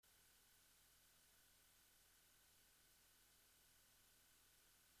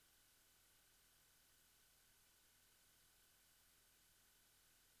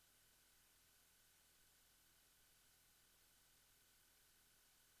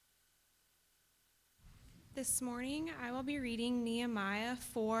This morning, I will be reading Nehemiah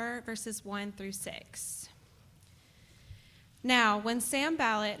 4, verses 1 through 6. Now, when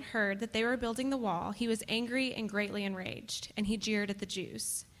Sanballat heard that they were building the wall, he was angry and greatly enraged, and he jeered at the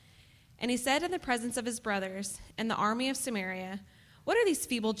Jews. And he said in the presence of his brothers and the army of Samaria, "What are these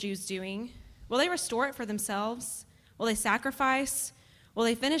feeble Jews doing? Will they restore it for themselves? Will they sacrifice? Will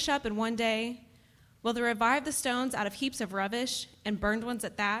they finish up in one day? Will they revive the stones out of heaps of rubbish, and burned ones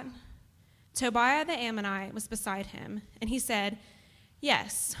at that?" Tobiah the Ammonite was beside him, and he said,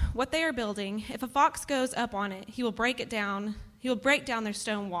 "Yes, what they are building, if a fox goes up on it, he will break down their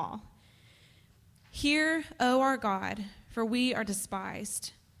stone wall. Hear, O our God, for we are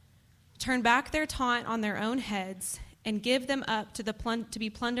despised. Turn back their taunt on their own heads, and give them up to be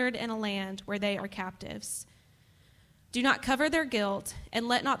plundered in a land where they are captives. Do not cover their guilt, and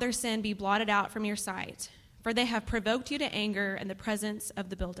let not their sin be blotted out from your sight, for they have provoked you to anger in the presence of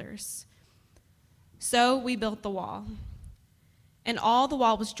the builders." So we built the wall, and all the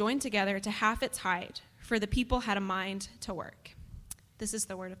wall was joined together to half its height, for the people had a mind to work. This is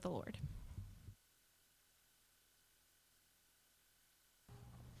the word of the Lord.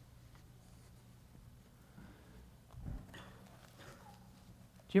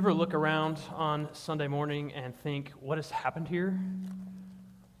 Do you ever look around on Sunday morning and think, what has happened here?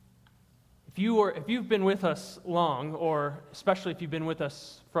 If you've been with us long, or especially if you've been with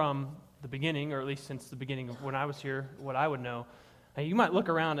us from the beginning, or at least since the beginning of when I was here, what I would know, you might look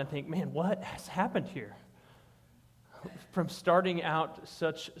around and think, man, what has happened here? From starting out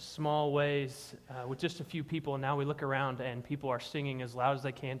such small ways with just a few people, and now we look around and people are singing as loud as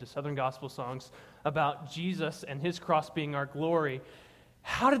they can to Southern gospel songs about Jesus and his cross being our glory.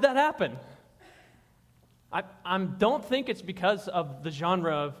 How did that happen? I don't think it's because of the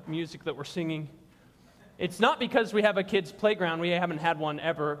genre of music that we're singing. It's not because we have a kids' playground. We haven't had one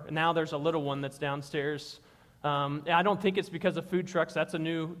ever. Now there's a little one that's downstairs. I don't think it's because of food trucks. That's a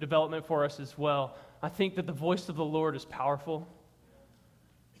new development for us as well. I think that the voice of the Lord is powerful,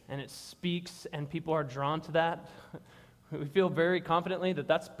 and it speaks, and people are drawn to that. We feel very confidently that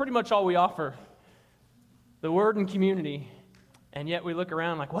that's pretty much all we offer, the word and community. And yet we look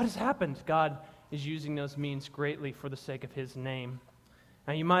around like, what has happened? God is using those means greatly for the sake of his name.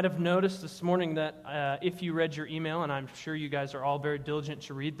 Now, you might have noticed this morning that if you read your email, and I'm sure you guys are all very diligent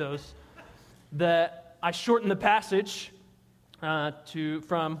to read those, that I shortened the passage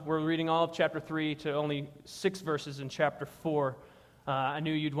we're reading all of chapter 3 to only 6 verses in chapter 4. I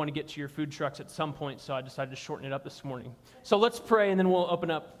knew you'd want to get to your food trucks at some point, so I decided to shorten it up this morning. So let's pray, and then we'll open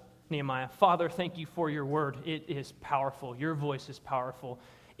up Nehemiah. Father, thank you for your word. It is powerful. Your voice is powerful.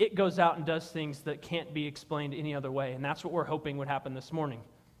 It goes out and does things that can't be explained any other way, and that's what we're hoping would happen this morning,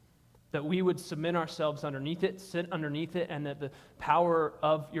 that we would submit ourselves underneath it, sit underneath it, and that the power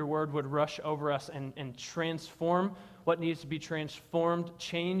of your word would rush over us and transform what needs to be transformed,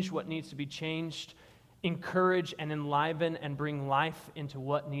 change what needs to be changed, encourage and enliven and bring life into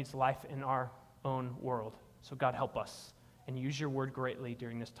what needs life in our own world. So God, help us and use your word greatly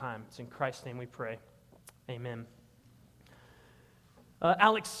during this time. It's in Christ's name we pray. Amen.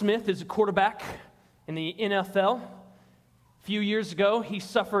 Alex Smith is a quarterback in the NFL. A few years ago, he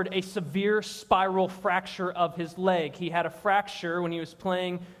suffered a severe spiral fracture of his leg. He had a fracture when he was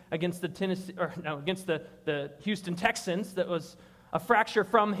playing against the Houston Texans. That was a fracture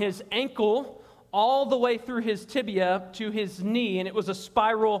from his ankle all the way through his tibia to his knee, and it was a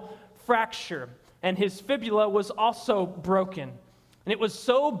spiral fracture. And his fibula was also broken. And it was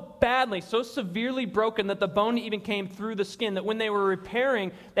so severely broken that the bone even came through the skin, that when they were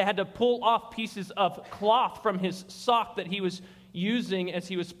repairing, they had to pull off pieces of cloth from his sock that he was using as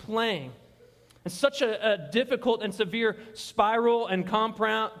he was playing. And such a difficult and severe spiral and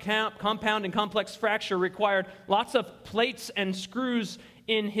compound and complex fracture required lots of plates and screws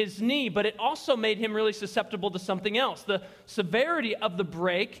in his knee, but it also made him really susceptible to something else. The severity of the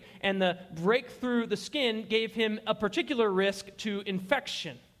break and the break through the skin gave him a particular risk to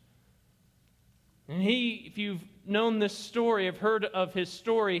infection. And if you've known this story, have heard of his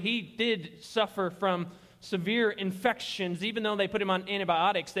story, he did suffer from severe infections. Even though they put him on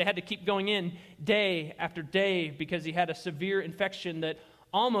antibiotics, they had to keep going in day after day because he had a severe infection that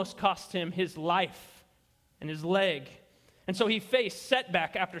almost cost him his life and his leg. And so he faced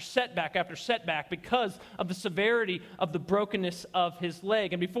setback after setback after setback because of the severity of the brokenness of his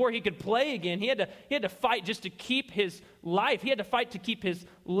leg. And before he could play again, he had to fight just to keep his life. He had to fight to keep his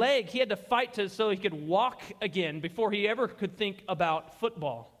leg. He had to fight so he could walk again before he ever could think about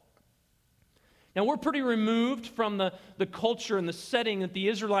football. Now, we're pretty removed from the culture and the setting that the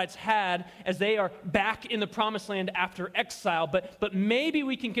Israelites had as they are back in the Promised Land after exile, but maybe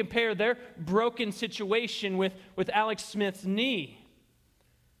we can compare their broken situation with Alex Smith's knee.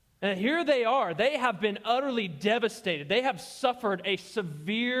 And here they are. They have been utterly devastated. They have suffered a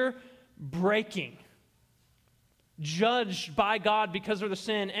severe breaking, judged by God because of their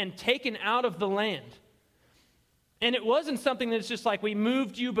sin, and taken out of the land. And it wasn't something that's just like, we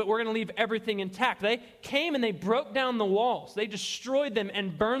moved you, but we're going to leave everything intact. They came and they broke down the walls. They destroyed them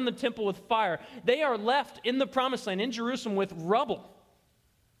and burned the temple with fire. They are left in the Promised Land, in Jerusalem, with rubble.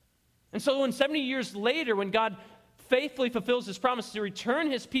 And so when 70 years later, when God faithfully fulfills his promise to return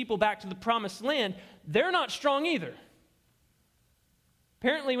his people back to the Promised Land, they're not strong either.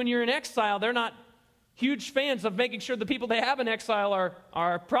 Apparently, when you're in exile, they're not huge fans of making sure the people they have in exile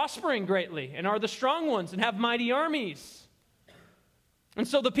are prospering greatly and are the strong ones and have mighty armies. And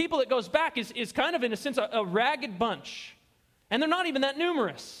so the people that goes back is kind of, in a sense, a ragged bunch. And they're not even that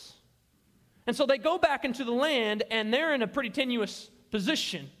numerous. And so they go back into the land, and they're in a pretty tenuous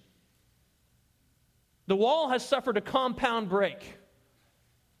position. The wall has suffered a compound break.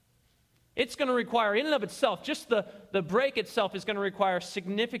 It's going to require, in and of itself, just the break itself is going to require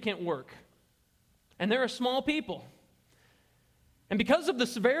significant work. And they're a small people. And because of the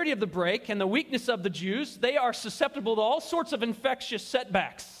severity of the break and the weakness of the Jews, they are susceptible to all sorts of infectious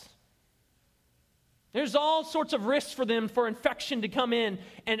setbacks. There's all sorts of risks for them for infection to come in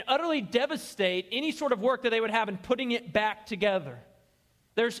and utterly devastate any sort of work that they would have in putting it back together.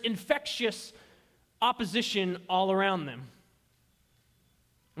 There's infectious opposition all around them.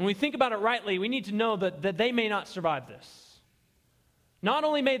 When we think about it rightly, we need to know that they may not survive this. Not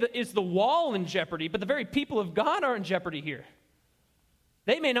only is the wall in jeopardy, but the very people of God are in jeopardy here.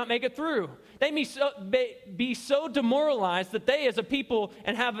 They may not make it through. They may be so demoralized that they, as a people,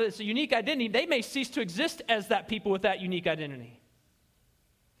 and have this unique identity, they may cease to exist as that people with that unique identity.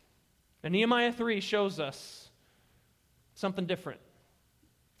 And Nehemiah 3 shows us something different.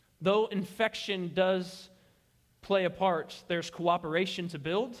 Though infection does play a part, there's cooperation to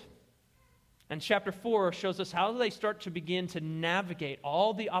build. And chapter 4 shows us how they start to begin to navigate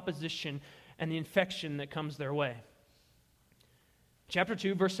all the opposition and the infection that comes their way. Chapter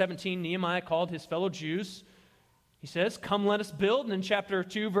 2, verse 17, Nehemiah called his fellow Jews. He says, "Come, let us build." And in chapter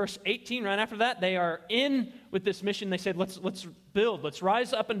 2, verse 18, right after that, they are in with this mission. They said, let's build. Let's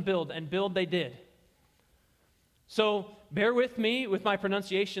rise up and build they did. So bear with me with my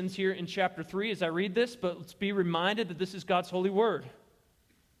pronunciations here in chapter 3 as I read this, but let's be reminded that this is God's holy word.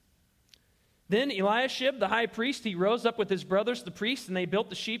 Then Eliashib, the high priest, he rose up with his brothers, the priests, and they built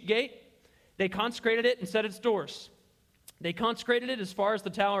the sheep gate. They consecrated it and set its doors. They consecrated it as far as the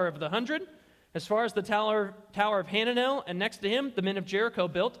Tower of the 100, as far as the Tower of Hananel, and next to him the men of Jericho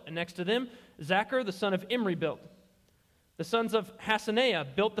built, and next to them Zachar, the son of Imri, built. The sons of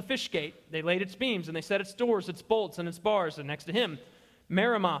Hasaneah built the fish gate. They laid its beams, and they set its doors, its bolts, and its bars, and next to him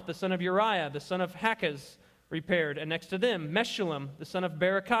Meremoth, the son of Uriah, the son of Hakaz, repaired, and next to them Meshullam, the son of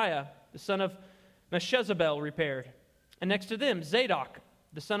Berechiah, the son of Meshezabel, repaired. And next to them, Zadok,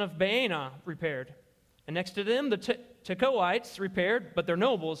 the son of Baanah, repaired. And next to them, the Tekoites repaired, but their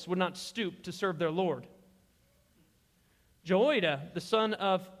nobles would not stoop to serve their Lord. Joiada, the son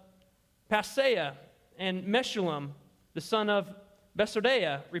of Paseah, and Meshullam, the son of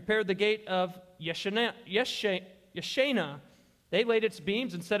Besodeiah, repaired the gate of Yeshana. They laid its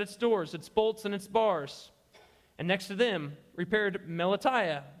beams and set its doors, its bolts, and its bars. And next to them repaired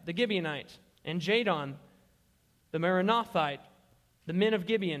Melatiah, the Gibeonite, and Jadon, the Meronothite, the men of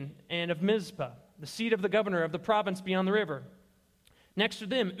Gibeon and of Mizpah, the seat of the governor of the province beyond the river. Next to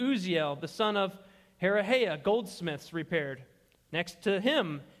them, Uziel, the son of Herahiah, goldsmiths, repaired. Next to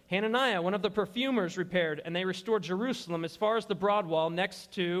him, Hananiah, one of the perfumers, repaired, and they restored Jerusalem as far as the broad wall.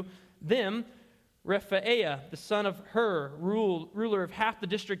 Next to them, Rephaiah, the son of Hur, ruler of half the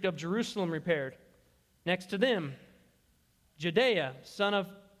district of Jerusalem, repaired. Next to them, Jedaiah, son of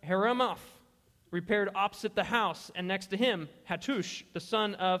Heramoth, repaired opposite the house, and next to him, Hattush, the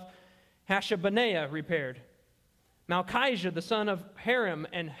son of Hashabneah, repaired. Malchijah, the son of Harim,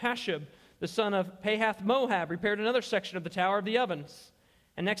 and Hashab, the son of Pahath Moab, repaired another section of the Tower of the Ovens.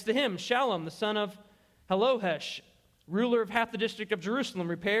 And next to him, Shallum, the son of Halohesh, ruler of half the district of Jerusalem,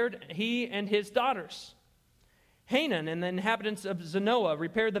 repaired, he and his daughters. Hanan and the inhabitants of Zanoah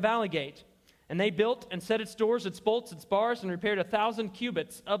repaired the valley gate. And they built and set its doors, its bolts, its bars, and repaired 1,000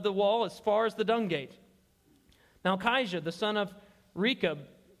 cubits of the wall as far as the dung gate. Malchijah, the son of Rechab,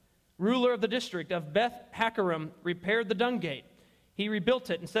 ruler of the district of Beth Haccherem, repaired the dung gate. He rebuilt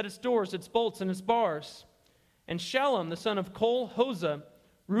it and set its doors, its bolts, and its bars. And Shallum, the son of Kol-Hozeh,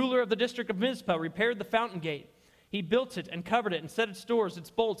 ruler of the district of Mizpah, repaired the fountain gate. He built it and covered it and set its doors,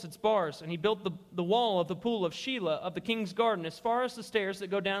 its bolts, its bars. And he built the wall of the pool of Shelah of the king's garden as far as the stairs that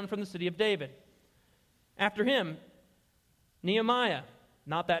go down from the city of David. After him, Nehemiah,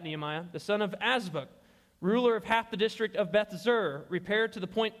 not that Nehemiah, the son of Azbuk, ruler of half the district of Beth-zur, repaired to the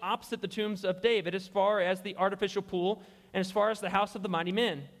point opposite the tombs of David as far as the artificial pool and as far as the house of the mighty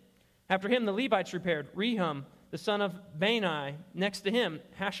men. After him, the Levites repaired. Rehum, the son of Bani, next to him,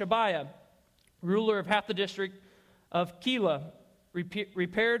 Hashabiah, ruler of half the district of Keilah,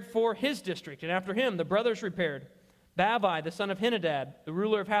 repaired for his district. And after him, the brothers repaired. Babai, the son of Henadad, the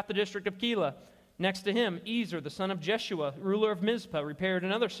ruler of half the district of Keilah. Next to him, Ezer, the son of Jeshua, ruler of Mizpah, repaired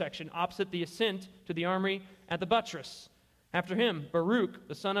another section opposite the ascent to the armory at the buttress. After him, Baruch,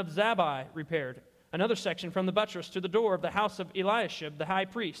 the son of Zabbai, repaired another section from the buttress to the door of the house of Eliashib, the high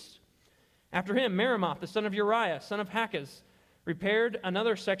priest. After him, Meremoth, the son of Uriah, son of Hakaz, repaired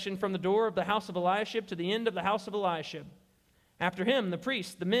another section from the door of the house of Eliashib to the end of the house of Eliashib. After him, the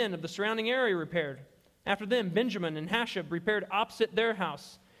priests, the men of the surrounding area, repaired. After them, Benjamin and Hashab repaired opposite their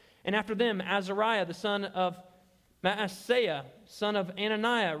house. And after them, Azariah, the son of Maaseiah, son of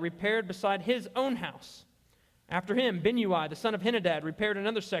Ananiah, repaired beside his own house. After him, Benui, the son of Henadad, repaired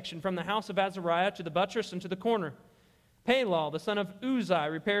another section from the house of Azariah to the buttress and to the corner. Palal, the son of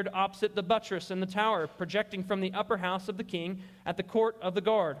Uzai, repaired opposite the buttress and the tower, projecting from the upper house of the king at the court of the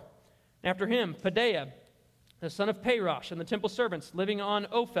guard. After him, Pedaiah, the son of Parosh, and the temple servants living on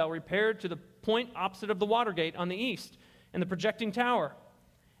Ophel, repaired to the point opposite of the water gate on the east and the projecting tower.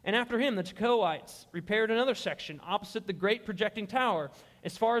 And after him, the Tekoites repaired another section opposite the great projecting tower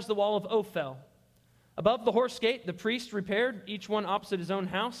as far as the wall of Ophel. Above the horse gate, the priests repaired, each one opposite his own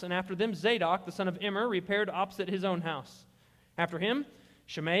house. And after them, Zadok, the son of Immer, repaired opposite his own house. After him,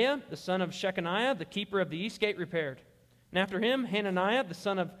 Shemaiah, the son of Shechaniah, the keeper of the east gate, repaired. And after him, Hananiah, the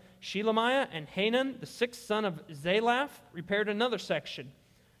son of Shelemiah, and Hanan, the sixth son of Zalaph, repaired another section.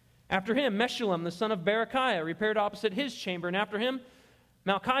 After him, Meshullam, the son of Berechiah, repaired opposite his chamber. And after him,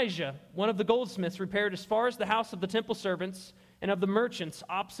 Malchijah, one of the goldsmiths, repaired as far as the house of the temple servants and of the merchants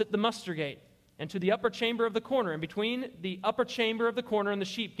opposite the muster gate, and to the upper chamber of the corner. And between the upper chamber of the corner and the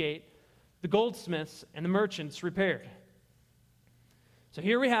sheep gate, the goldsmiths and the merchants repaired. So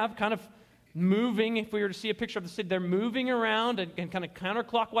here we have kind of moving, if we were to see a picture of the city, they're moving around in kind of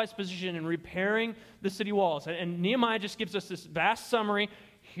counterclockwise position and repairing the city walls. And Nehemiah just gives us this vast summary.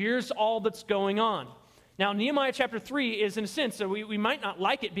 Here's all that's going on. Now, Nehemiah chapter 3 is, in a sense, so we might not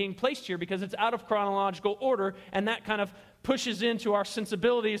like it being placed here because it's out of chronological order, and that kind of pushes into our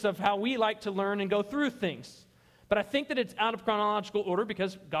sensibilities of how we like to learn and go through things. But I think that it's out of chronological order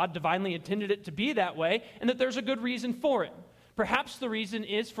because God divinely intended it to be that way, and that there's a good reason for it. Perhaps the reason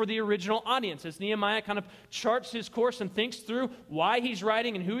is for the original audience. As Nehemiah kind of charts his course and thinks through why he's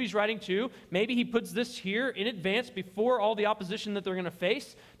writing and who he's writing to, maybe he puts this here in advance before all the opposition that they're going to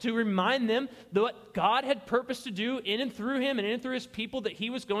face to remind them that what God had purposed to do in and through him and in and through his people that he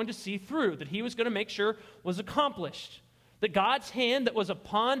was going to see through, that he was going to make sure was accomplished. That God's hand that was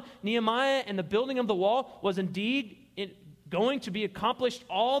upon Nehemiah and the building of the wall was indeed going to be accomplished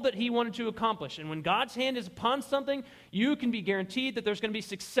all that he wanted to accomplish. And when God's hand is upon something, you can be guaranteed that there's going to be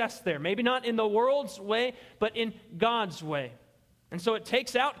success there. Maybe not in the world's way, but in God's way. And so it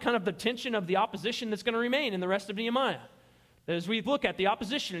takes out kind of the tension of the opposition that's going to remain in the rest of Nehemiah. As we look at the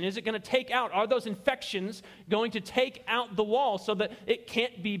opposition, and is it going to take out, are those infections going to take out the wall so that it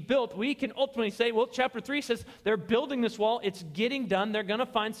can't be built? We can ultimately say, well, chapter 3 says they're building this wall, it's getting done, they're going to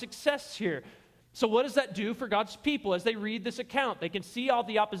find success here. So what does that do for God's people as they read this account? They can see all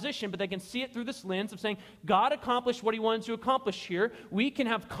the opposition, but they can see it through this lens of saying, God accomplished what he wanted to accomplish here. We can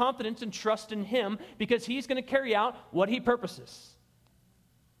have confidence and trust in him because he's going to carry out what he purposes.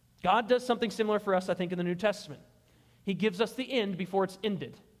 God does something similar for us, I think, in the New Testament. He gives us the end before it's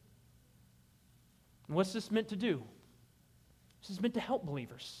ended. And what's this meant to do? This is meant to help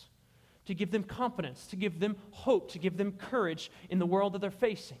believers, to give them confidence, to give them hope, to give them courage in the world that they're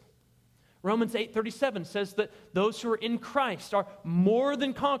facing. Romans 8:37 says that those who are in Christ are more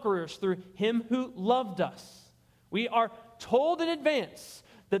than conquerors through him who loved us. We are told in advance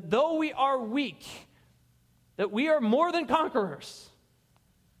that though we are weak, that we are more than conquerors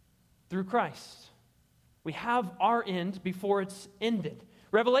through Christ. We have our end before it's ended.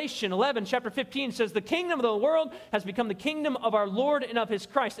 Revelation 11, chapter 15 says, the kingdom of the world has become the kingdom of our Lord and of his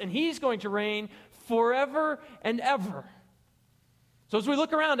Christ, and he's going to reign forever and ever. So as we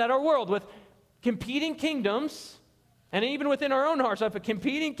look around at our world with competing kingdoms, and even within our own hearts of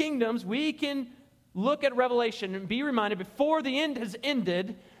competing kingdoms, we can look at Revelation and be reminded before the end has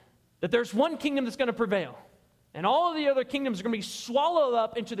ended that there's one kingdom that's going to prevail. And all of the other kingdoms are going to be swallowed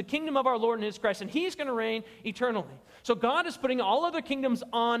up into the kingdom of our Lord and his Christ, and he's going to reign eternally. So God is putting all other kingdoms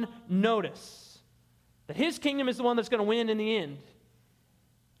on notice, that his kingdom is the one that's going to win in the end.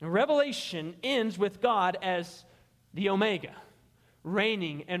 And Revelation ends with God as the Omega,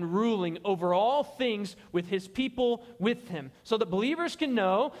 reigning and ruling over all things with his people with him, so that believers can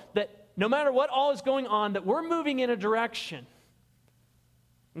know that no matter what all is going on, that we're moving in a direction.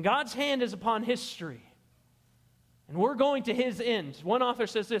 And God's hand is upon history. And we're going to his end. One author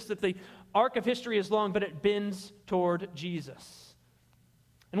says this, that the arc of history is long, but it bends toward Jesus.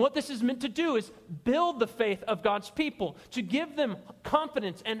 And what this is meant to do is build the faith of God's people, to give them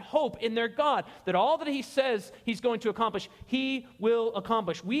confidence and hope in their God, that all that he says he's going to accomplish, he will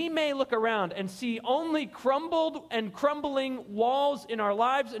accomplish. We may look around and see only crumbled and crumbling walls in our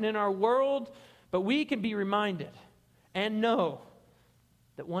lives and in our world, but we can be reminded and know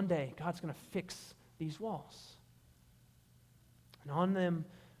that one day God's going to fix these walls. And on them,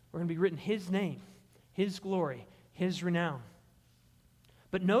 we're going to be written his name, his glory, his renown.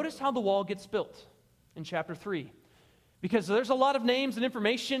 But notice how the wall gets built in chapter 3. Because there's a lot of names and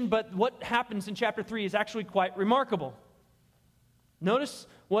information, but what happens in chapter 3 is actually quite remarkable. Notice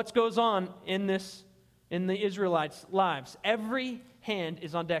what goes on in the Israelites' lives. Every hand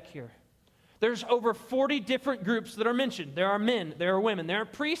is on deck here. There's over 40 different groups that are mentioned. There are men, there are women, there are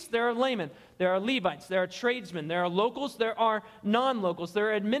priests, there are laymen, there are Levites, there are tradesmen, there are locals, there are non-locals, there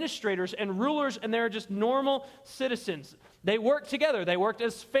are administrators and rulers, and there are just normal citizens. They worked together. They worked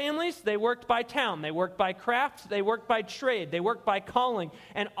as families. They worked by town. They worked by craft. They worked by trade. They worked by calling.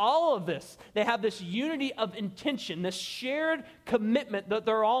 And all of this, they have this unity of intention, this shared commitment that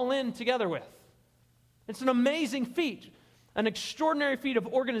they're all in together with. It's an amazing feat, an extraordinary feat of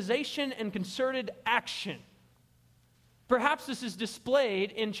organization and concerted action. Perhaps this is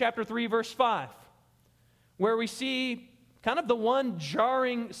displayed in chapter 3, verse 5, where we see kind of the one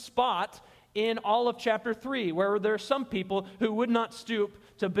jarring spot in all of chapter 3, where there are some people who would not stoop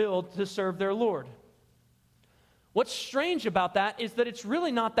to build to serve their Lord. What's strange about that is that it's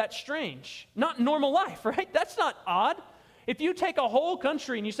really not that strange. Not normal life, right? That's not odd. If you take a whole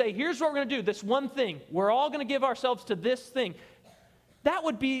country and you say, here's what we're going to do, this one thing, we're all going to give ourselves to this thing, that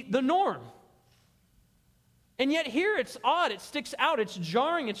would be the norm. And yet here it's odd, it sticks out, it's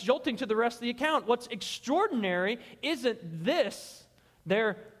jarring, it's jolting to the rest of the account. What's extraordinary isn't this,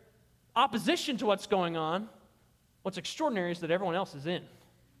 their opposition to what's going on. What's extraordinary is that everyone else is in,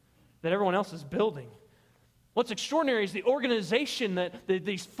 that everyone else is building. What's extraordinary is the organization that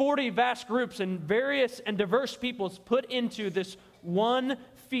these 40 vast groups and various and diverse peoples put into this one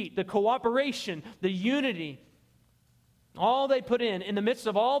feat, the cooperation, the unity, all they put in the midst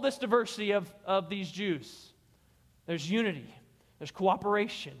of all this diversity of these Jews. There's unity, there's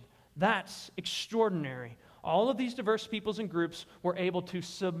cooperation. That's extraordinary. All of these diverse peoples and groups were able to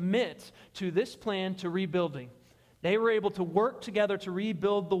submit to this plan to rebuilding. They were able to work together to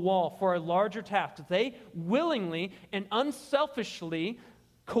rebuild the wall for a larger task. They willingly and unselfishly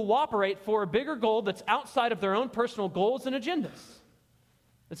cooperate for a bigger goal that's outside of their own personal goals and agendas.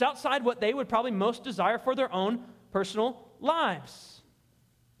 It's outside what they would probably most desire for their own personal lives.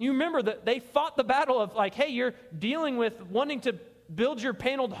 You remember that they fought the battle of like, hey, you're dealing with wanting to build your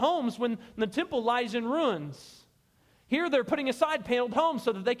paneled homes when the temple lies in ruins. Here they're putting aside paneled homes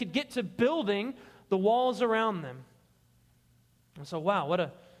so that they could get to building the walls around them. And so, wow, what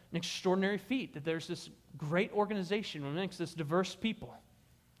an extraordinary feat that there's this great organization amongst this diverse people.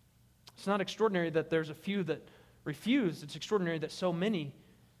 It's not extraordinary that there's a few that refused. It's extraordinary that so many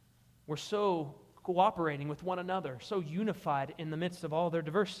were so cooperating with one another, so unified in the midst of all their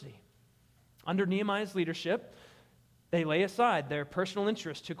diversity. Under Nehemiah's leadership, they lay aside their personal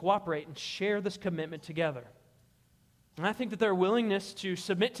interests to cooperate and share this commitment together. And I think that their willingness to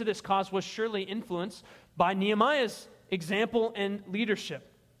submit to this cause was surely influenced by Nehemiah's example and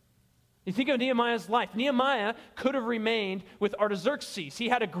leadership. You think of Nehemiah's life. Nehemiah could have remained with Artaxerxes. He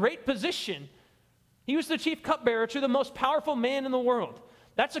had a great position. He was the chief cupbearer to the most powerful man in the world.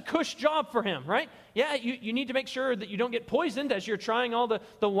 That's a cush job for him, right? Yeah, you need to make sure that you don't get poisoned as you're trying all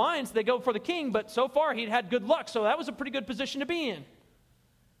the wines that go for the king, but so far he'd had good luck, so that was a pretty good position to be in.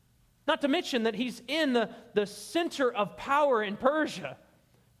 Not to mention that he's in the center of power in Persia,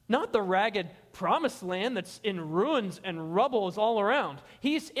 not the ragged promised land that's in ruins and rubble is all around.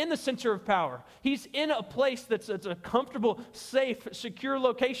 He's in the center of power. He's in a place that's a comfortable, safe, secure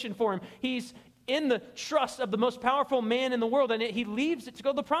location for him. He's in the trust of the most powerful man in the world, and he leaves it to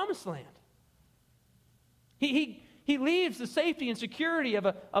go to the promised land. He leaves the safety and security of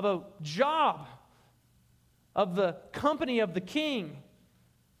a job, of the company of the king,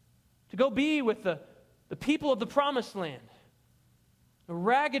 to go be with the the people of the promised land, a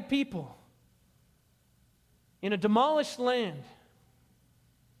ragged people in a demolished land.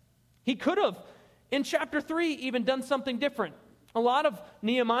 He could have, in chapter 3, even done something different. A lot of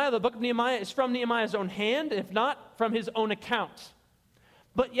Nehemiah, the book of Nehemiah, is from Nehemiah's own hand, if not from his own account.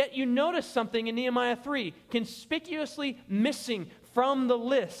 But yet you notice something in Nehemiah 3. Conspicuously missing from the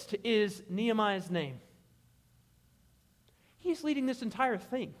list is Nehemiah's name. He's leading this entire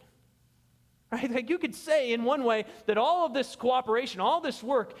thing. Right? Like you could say in one way that all of this cooperation, all this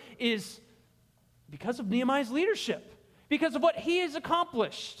work is because of Nehemiah's leadership, because of what he has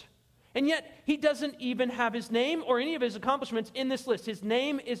accomplished. And yet he doesn't even have his name or any of his accomplishments in this list. His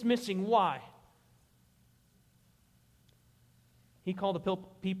name is missing. Why? He called the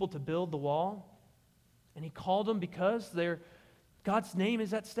people to build the wall, and he called them because God's name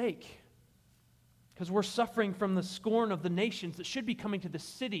is at stake. Because we're suffering from the scorn of the nations that should be coming to the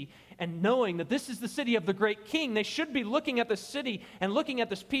city and knowing that this is the city of the great king. They should be looking at the city and looking at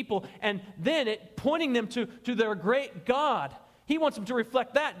this people and then pointing them to their great God. He wants them to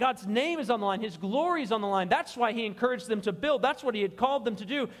reflect that. God's name is on the line. His glory is on the line. That's why he encouraged them to build. That's what he had called them to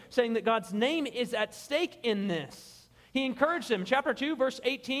do, saying that God's name is at stake in this. He encouraged them. Chapter 2, verse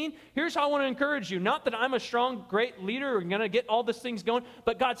 18, here's how I want to encourage you. Not that I'm a strong, great leader and going to get all these things going,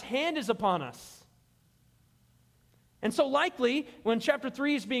 but God's hand is upon us. And so likely, when chapter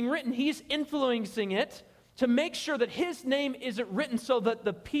 3 is being written, he's influencing it to make sure that his name isn't written so that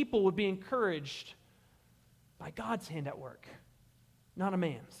the people would be encouraged by God's hand at work, not a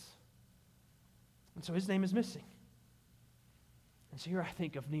man's. And so his name is missing. And so here I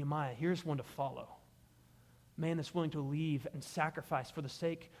think of Nehemiah. Here's one to follow. A man that's willing to leave and sacrifice for the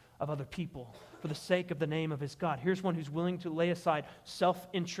sake of other people, for the sake of the name of his God. Here's one who's willing to lay aside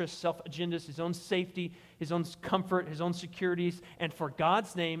self-interest, self-agendas, his own safety, his own comfort, his own securities, and for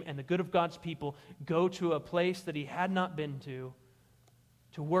God's name and the good of God's people, go to a place that he had not been to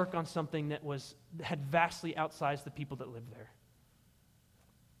work on something that had vastly outsized the people that lived there.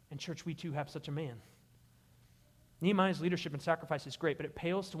 And church, we too have such a man. Nehemiah's leadership and sacrifice is great, but it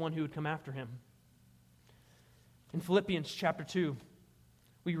pales to one who would come after him. In Philippians chapter 2,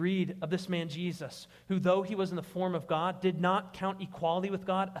 we read of this man Jesus, who though he was in the form of God, did not count equality with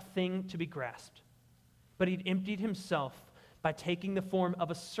God a thing to be grasped. But he emptied himself by taking the form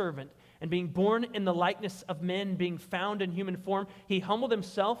of a servant, and being born in the likeness of men, being found in human form, he humbled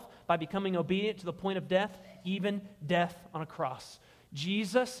himself by becoming obedient to the point of death, even death on a cross.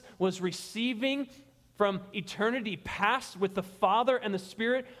 Jesus was receiving from eternity past with the Father and the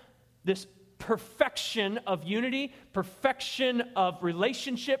Spirit this perfection of unity, perfection of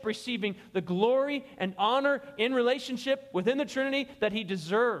relationship, receiving the glory and honor in relationship within the Trinity that he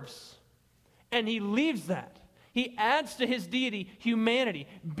deserves. And he leaves that. He adds to his deity humanity,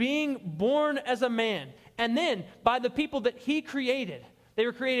 being born as a man. And then by the people that he created, they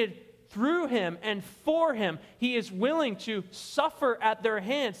were created through him and for him. He is willing to suffer at their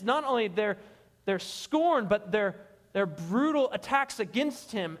hands, not only their scorn, but their brutal attacks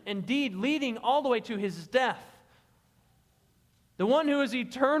against him, indeed leading all the way to his death. The one who is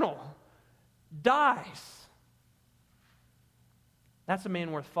eternal dies. That's a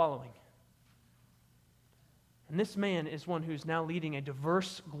man worth following. And this man is one who's now leading a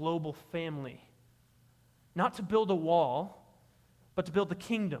diverse global family, not to build a wall, but to build the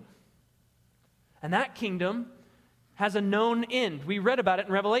kingdom. And that kingdom has a known end. We read about it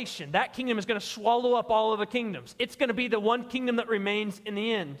in Revelation. That kingdom is going to swallow up all of the kingdoms. It's going to be the one kingdom that remains in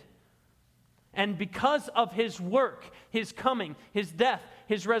the end. And because of his work, his coming, his death,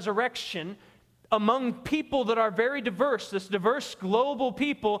 his resurrection, among people that are very diverse, this diverse global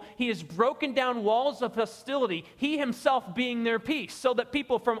people, he has broken down walls of hostility, he himself being their peace, so that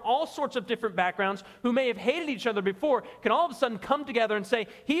people from all sorts of different backgrounds who may have hated each other before can all of a sudden come together and say,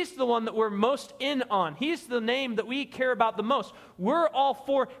 he's the one that we're most in on. He's the name that we care about the most. We're all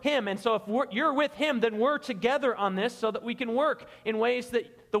for him. And so if you're with him, then we're together on this so that we can work in ways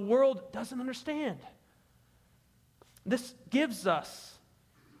that the world doesn't understand. This gives us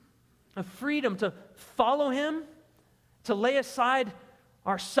a freedom to follow him, to lay aside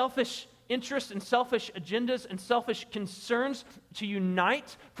our selfish interests and selfish agendas and selfish concerns, to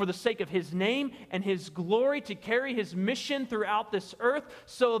unite for the sake of his name and his glory, to carry his mission throughout this earth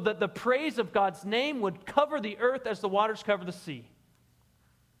so that the praise of God's name would cover the earth as the waters cover the sea.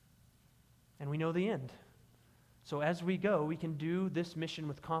 And we know the end. So as we go, we can do this mission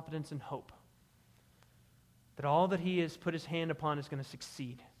with confidence and hope that all that he has put his hand upon is going to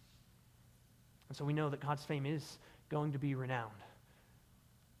succeed. And so we know that God's fame is going to be renowned.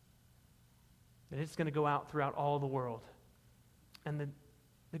 That it's going to go out throughout all the world. And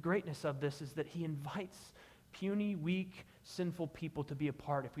The greatness of this is that he invites puny, weak, sinful people to be a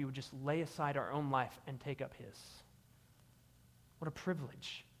part if we would just lay aside our own life and take up his. What a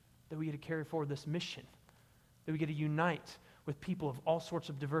privilege that we get to carry forward this mission, that we get to unite with people of all sorts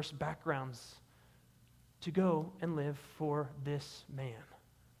of diverse backgrounds to go and live for this man.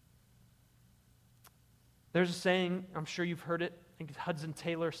 There's a saying, I'm sure you've heard it, I think Hudson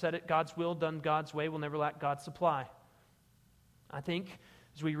Taylor said it, God's will done God's way will never lack God's supply. I think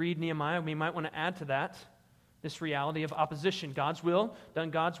as we read Nehemiah, we might want to add to that this reality of opposition. God's will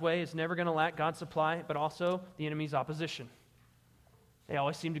done God's way is never going to lack God's supply, but also the enemy's opposition. They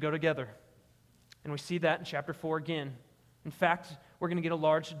always seem to go together. And we see that in chapter 4 again. In fact, we're going to get a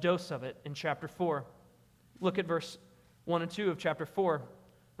large dose of it in chapter 4. Look at verse 1 and 2 of chapter 4.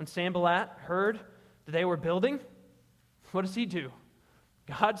 When Sanballat heard that they were building, what does he do?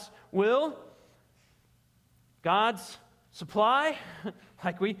 God's will, God's supply,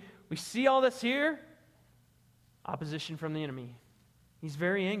 like we see all this here, opposition from the enemy. He's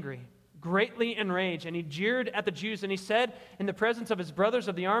very angry, greatly enraged, and he jeered at the Jews, and he said in the presence of his brothers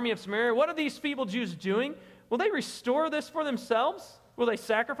of the army of Samaria, what are these feeble Jews doing? Will they restore this for themselves? Will they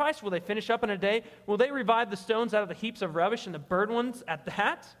sacrifice? Will they finish up in a day? Will they revive the stones out of the heaps of rubbish and the burned ones at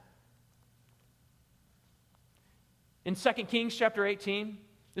that? In 2 Kings chapter 18,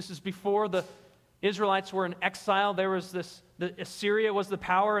 this is before the Israelites were in exile. There was Assyria was the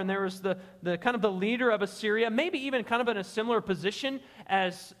power, and there was the kind of the leader of Assyria, maybe even kind of in a similar position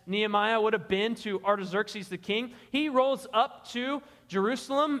as Nehemiah would have been to Artaxerxes the king. He rolls up to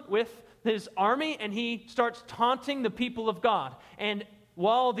Jerusalem with his army, and he starts taunting the people of God. And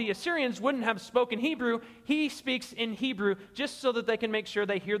while the Assyrians wouldn't have spoken Hebrew, he speaks in Hebrew just so that they can make sure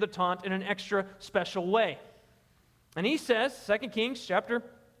they hear the taunt in an extra special way. And he says, 2 Kings chapter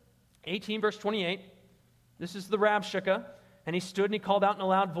 18, verse 28, this is the Rabshakeh, and he stood and he called out in a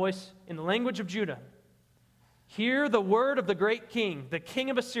loud voice in the language of Judah, hear the word of the great king, the king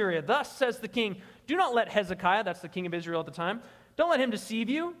of Assyria. Thus says the king, do not let Hezekiah, that's the king of Israel at the time, don't let him deceive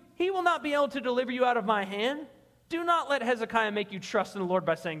you. He will not be able to deliver you out of my hand. Do not let Hezekiah make you trust in the Lord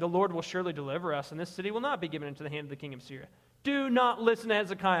by saying, the Lord will surely deliver us, and this city will not be given into the hand of the king of Syria. Do not listen to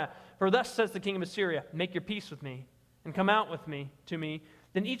Hezekiah, for thus says the king of Assyria, make your peace with me, and come out with me to me.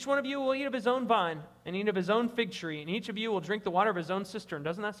 Then each one of you will eat of his own vine, and eat of his own fig tree, and each of you will drink the water of his own cistern.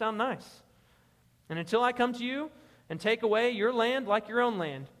 Doesn't that sound nice? And until I come to you and take away your land like your own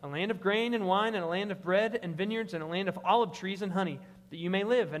land, a land of grain and wine, and a land of bread and vineyards, and a land of olive trees and honey, that you may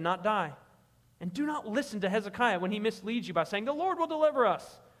live and not die. And do not listen to Hezekiah when he misleads you by saying, the Lord will deliver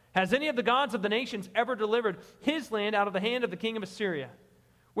us. Has any of the gods of the nations ever delivered his land out of the hand of the king of Assyria?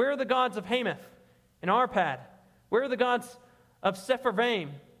 Where are the gods of Hamath and Arpad? Where are the gods of Sepharvaim,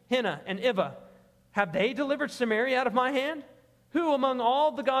 Hena, and Ivah? Have they delivered Samaria out of my hand? Who among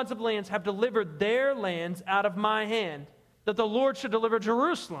all the gods of lands have delivered their lands out of my hand, that the Lord should deliver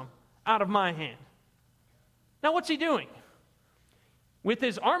Jerusalem out of my hand? Now what's he doing? With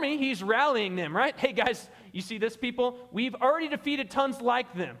his army, he's rallying them, right? Hey guys, you see this, people? We've already defeated tons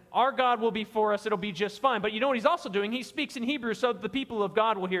like them. Our God will be for us. It'll be just fine. But you know what he's also doing? He speaks in Hebrew so that the people of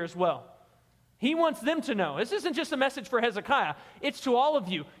God will hear as well. He wants them to know. This isn't just a message for Hezekiah. It's to all of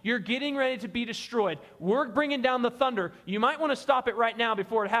you. You're getting ready to be destroyed. We're bringing down the thunder. You might want to stop it right now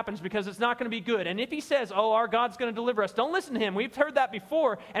before it happens because it's not going to be good. And if he says, oh, our God's going to deliver us, don't listen to him. We've heard that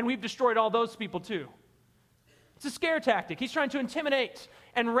before, and we've destroyed all those people too. It's a scare tactic. He's trying to intimidate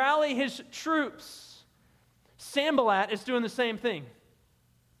and rally his troops. Sanballat is doing the same thing.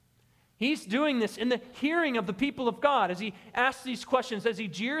 He's doing this in the hearing of the people of God as he asks these questions, as he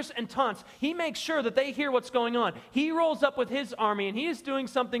jeers and taunts. He makes sure that they hear what's going on. He rolls up with his army, and he is doing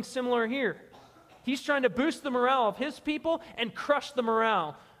something similar here. He's trying to boost the morale of his people and crush the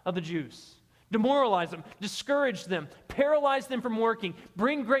morale of the Jews. Demoralize them, discourage them, paralyze them from working,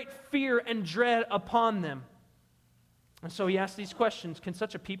 bring great fear and dread upon them. And so he asks these questions. Can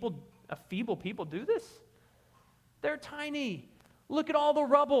such a feeble people do this? They're tiny. Look at all the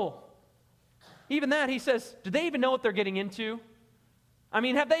rubble. Even that, he says, do they even know what they're getting into? I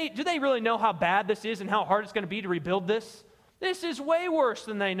mean, do they really know how bad this is and how hard it's going to be to rebuild this? This is way worse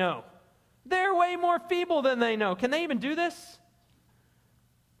than they know. They're way more feeble than they know. Can they even do this?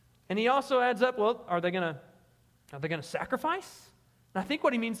 And he also adds up, well, are they going to sacrifice? And I think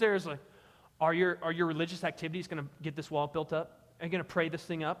what he means there is like, are your religious activities going to get this wall built up? Are you going to pray this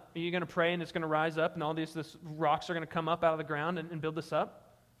thing up? Are you going to pray and it's going to rise up and all these rocks are going to come up out of the ground and build this up?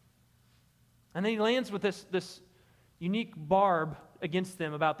 And then he lands with this unique barb against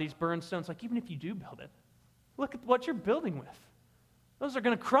them about these burned stones. Like, even if you do build it, look at what you're building with. Those are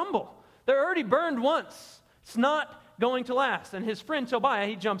going to crumble. They're already burned once. It's not going to last? And his friend Tobiah,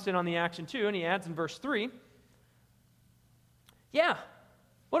 he jumps in on the action too, and he adds in verse 3, yeah,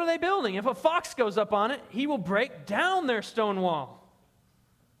 what are they building? If a fox goes up on it, he will break down their stone wall.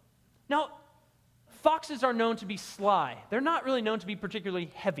 Now, foxes are known to be sly. They're not really known to be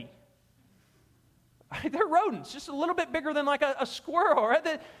particularly heavy. They're rodents, just a little bit bigger than like a squirrel,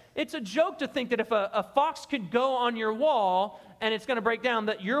 right? It's a joke to think that if a fox could go on your wall and it's going to break down,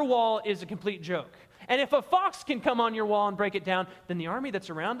 that your wall is a complete joke. And if a fox can come on your wall and break it down, then the army that's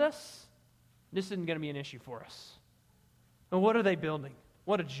around us, this isn't going to be an issue for us. And what are they building?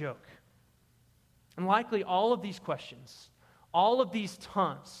 What a joke. And likely all of these questions, all of these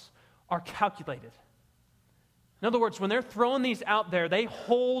taunts are calculated. In other words, when they're throwing these out there, they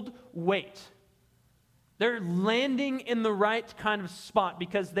hold weight. They're landing in the right kind of spot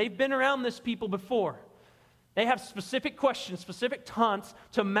because they've been around this people before. They have specific questions, specific taunts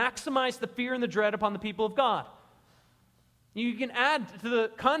to maximize the fear and the dread upon the people of God. You can add to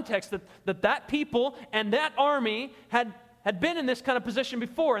the context that people and that army had been in this kind of position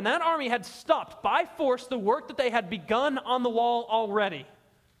before, and that army had stopped by force the work that they had begun on the wall already.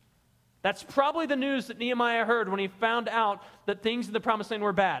 That's probably the news that Nehemiah heard when he found out that things in the Promised Land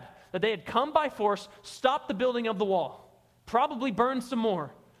were bad, that they had come by force, stopped the building of the wall, probably burned some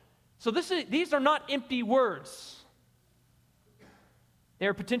more. So these are not empty words. They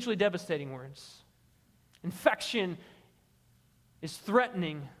are potentially devastating words. Infection is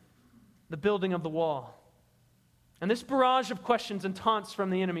threatening the building of the wall. And this barrage of questions and taunts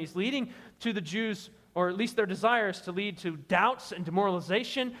from the enemies leading to the Jews, or at least their desires to lead to doubts and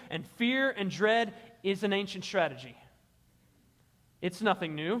demoralization and fear and dread, is an ancient strategy. It's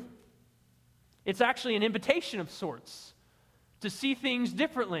nothing new. It's actually an invitation of sorts to see things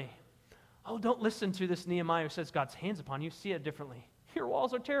differently. Oh, don't listen to this Nehemiah who says God's hand's upon you. See it differently. Your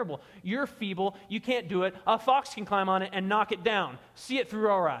walls are terrible. You're feeble. You can't do it. A fox can climb on it and knock it down. See it through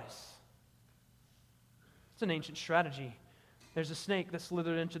our eyes. It's an ancient strategy. There's a snake that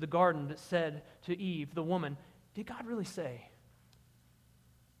slithered into the garden that said to Eve, the woman, did God really say?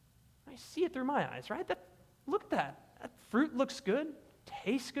 I see it through my eyes, right? Look at that. That fruit looks good,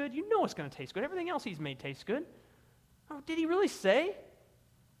 tastes good. You know it's going to taste good. Everything else he's made tastes good. Oh, did he really say?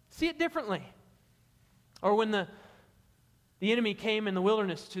 See it differently. Or when the enemy came in the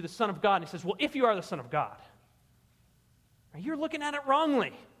wilderness to the Son of God, and he says, well, if you are the Son of God, you're looking at it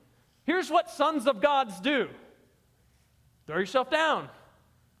wrongly. Here's what sons of gods do. Throw yourself down.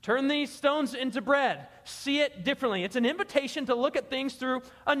 Turn these stones into bread. See it differently. It's an invitation to look at things through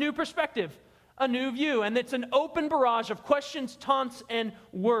a new perspective, a new view. And it's an open barrage of questions, taunts, and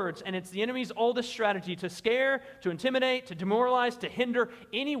words. And it's the enemy's oldest strategy to scare, to intimidate, to demoralize, to hinder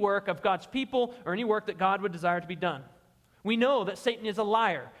any work of God's people or any work that God would desire to be done. We know that Satan is a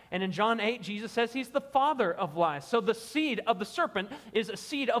liar. And in John 8, Jesus says he's the father of lies. So the seed of the serpent is a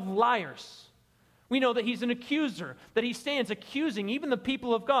seed of liars. We know that he's an accuser, that he stands accusing even the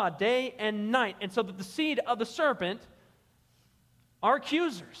people of God day and night. And so that the seed of the serpent are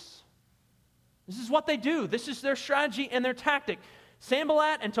accusers. This is what they do. This is their strategy and their tactic.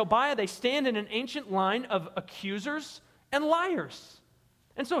 Sanballat and Tobiah, they stand in an ancient line of accusers and liars.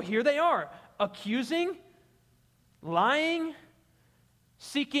 And so here they are, accusing, lying,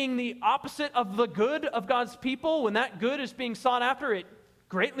 seeking the opposite of the good of God's people. When that good is being sought after, it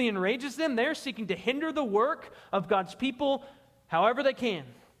greatly enrages them. They're seeking to hinder the work of God's people however they can.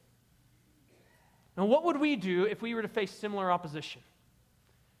 Now, what would we do if we were to face similar opposition?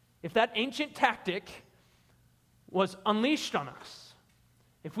 If that ancient tactic was unleashed on us,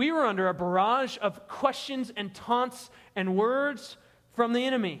 if we were under a barrage of questions and taunts and words from the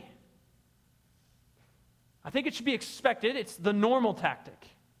enemy, I think it should be expected. It's the normal tactic.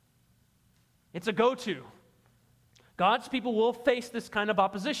 It's a go-to. God's people will face this kind of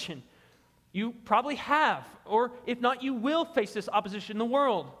opposition. You probably have, or if not, you will face this opposition in the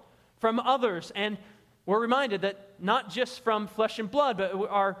world from others. And we're reminded that not just from flesh and blood, but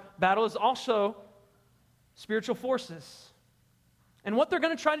our battle is also spiritual forces. And what they're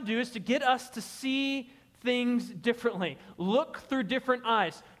going to try to do is to get us to see things differently. Look through different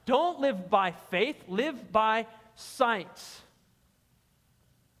eyes. Don't live by faith, live by sight.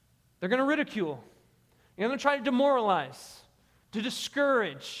 They're going to ridicule. They're going to try to demoralize, to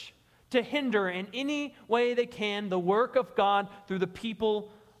discourage, to hinder in any way they can the work of God through the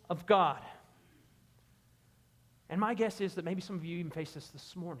people of God. And my guess is that maybe some of you even face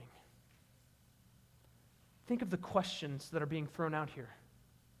this morning. Think of the questions that are being thrown out here.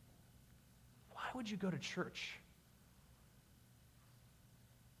 Why would you go to church?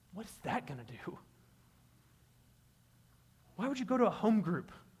 What's that going to do? Why would you go to a home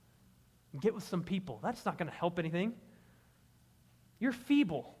group and get with some people? That's not going to help anything. You're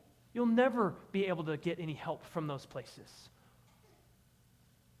feeble. You'll never be able to get any help from those places.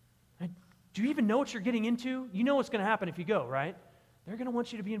 Do you even know what you're getting into? You know what's going to happen if you go, right? They're going to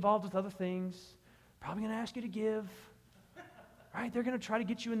want you to be involved with other things. Probably going to ask you to give. Right? They're going to try to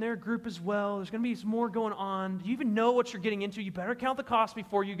get you in their group as well. There's going to be some more going on. Do you even know what you're getting into? You better count the cost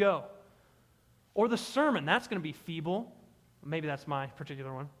before you go. Or the sermon, that's going to be feeble. Maybe that's my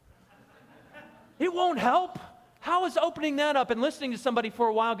particular one. It won't help. How is opening that up and listening to somebody for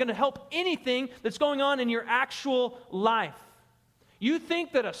a while going to help anything that's going on in your actual life? You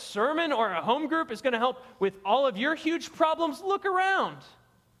think that a sermon or a home group is going to help with all of your huge problems? Look around.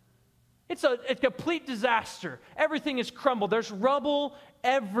 It's a complete disaster. Everything is crumbled. There's rubble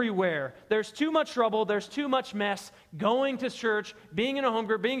everywhere. There's too much rubble. There's too much mess. Going to church, being in a home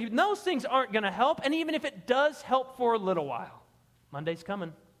group, those things aren't going to help. And even if it does help for a little while, Monday's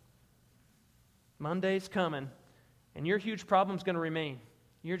coming. Monday's coming. And your huge problem's going to remain.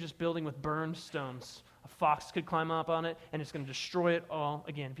 You're just building with burned stones. A fox could climb up on it, and it's going to destroy it all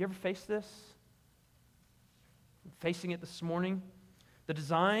again. Have you ever faced this? I'm facing it this morning. The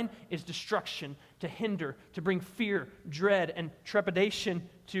design is destruction, to hinder, to bring fear, dread, and trepidation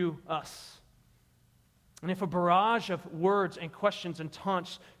to us. And if a barrage of words and questions and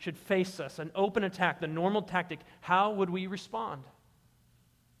taunts should face us, an open attack, the normal tactic, how would we respond?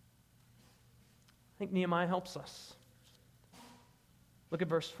 I think Nehemiah helps us. Look at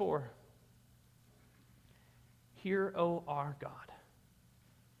verse 4. Hear, O our God,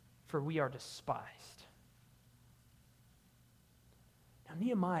 for we are despised. Now,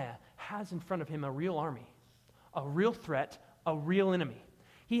 Nehemiah has in front of him a real army, a real threat, a real enemy.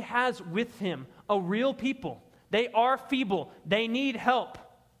 He has with him a real people. They are feeble. They need help.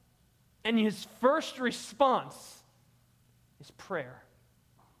 And his first response is prayer.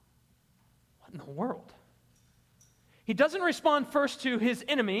 What in the world? He doesn't respond first to his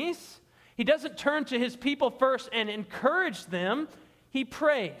enemies. He doesn't turn to his people first and encourage them. He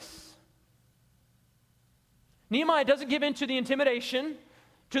prays. Nehemiah doesn't give in to the intimidation,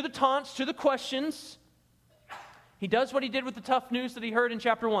 to the taunts, to the questions. He does what he did with the tough news that he heard in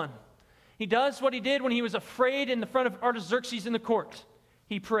chapter 1. He does what he did when he was afraid in the front of Artaxerxes in the court.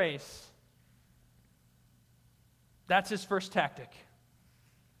 He prays. That's his first tactic.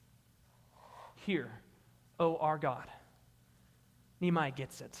 Hear, O our God. Nehemiah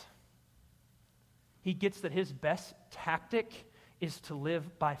gets it. He gets that his best tactic is to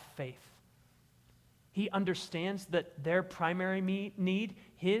live by faith. He understands that their primary need,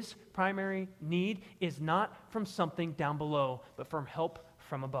 his primary need, is not from something down below, but from help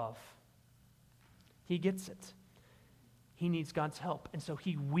from above. He gets it. He needs God's help, and so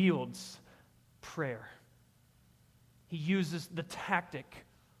he wields prayer. He uses the tactic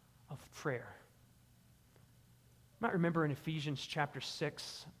of prayer. You might remember in Ephesians chapter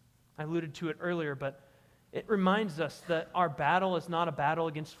 6, I alluded to it earlier, but it reminds us that our battle is not a battle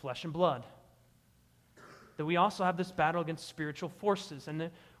against flesh and blood. That we also have this battle against spiritual forces, and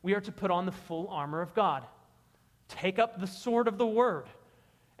that we are to put on the full armor of God. Take up the sword of the word.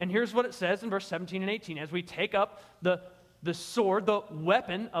 And here's what it says in verse 17 and 18. As we take up the sword, the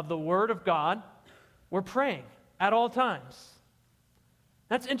weapon of the word of God, we're praying at all times.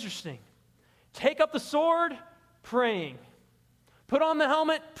 That's interesting. Take up the sword, praying. Put on the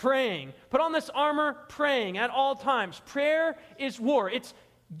helmet, praying. Put on this armor, praying at all times. Prayer is war. It's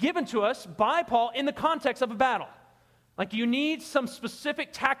given to us by Paul in the context of a battle. Like you need some specific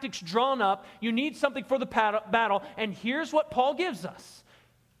tactics drawn up. You need something for the battle. And here's what Paul gives us.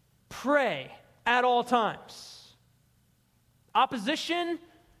 Pray at all times. Opposition,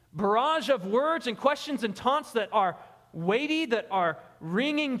 barrage of words and questions and taunts that are weighty, that are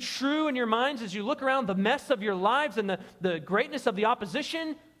ringing true in your minds as you look around the mess of your lives and the greatness of the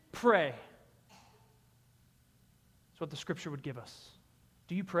opposition, pray. That's what the scripture would give us.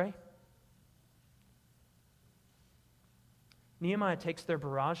 Do you pray? Nehemiah takes their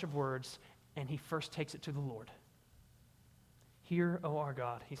barrage of words and he first takes it to the Lord. Hear, O our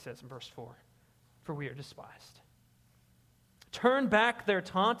God, he says in verse 4, for we are despised. Turn back their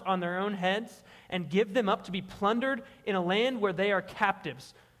taunt on their own heads and give them up to be plundered in a land where they are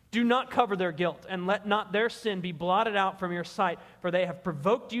captives. Do not cover their guilt, and let not their sin be blotted out from your sight, for they have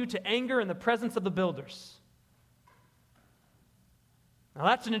provoked you to anger in the presence of the builders. Now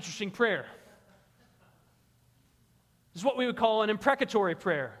that's an interesting prayer. This is what we would call an imprecatory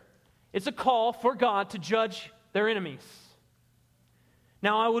prayer. It's a call for God to judge their enemies.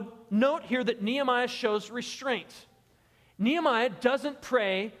 Now I would note here that Nehemiah shows restraint. Nehemiah doesn't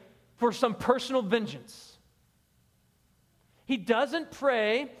pray for some personal vengeance. He doesn't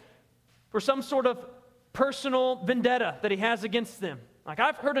pray for some sort of personal vendetta that he has against them. Like,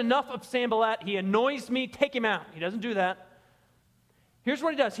 I've heard enough of Sanballat. He annoys me. Take him out. He doesn't do that. Here's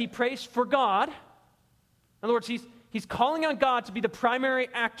what he does. He prays for God. In other words, he's calling on God to be the primary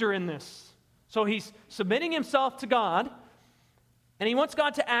actor in this. So he's submitting himself to God, and he wants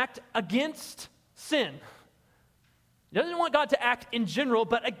God to act against sin. He doesn't want God to act in general,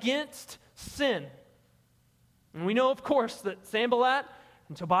 but against sin. And we know, of course, that Sanballat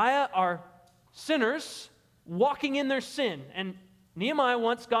and Tobiah are sinners walking in their sin, and Nehemiah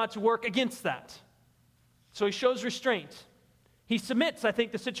wants God to work against that. So he shows restraint. He submits, I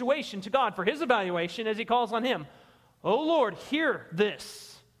think, the situation to God for his evaluation as he calls on him. Oh Lord, hear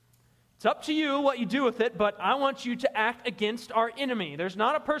this. It's up to you what you do with it, but I want you to act against our enemy. There's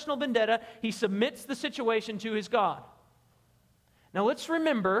not a personal vendetta. He submits the situation to his God. Now let's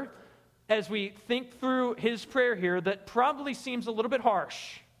remember, as we think through his prayer here, that probably seems a little bit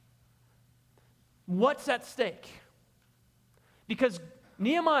harsh. What's at stake? Because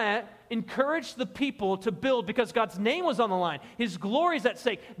Nehemiah encouraged the people to build because God's name was on the line. His glory is at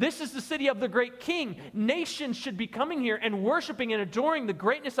stake. This is the city of the great king. Nations should be coming here and worshiping and adoring the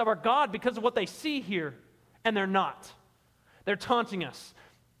greatness of our God because of what they see here. And they're not. They're taunting us.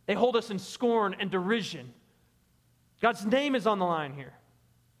 They hold us in scorn and derision. God's name is on the line here.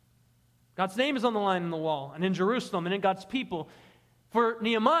 God's name is on the line in the wall and in Jerusalem and in God's people. For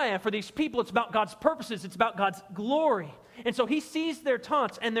Nehemiah, for these people, it's about God's purposes. It's about God's glory. And so he sees their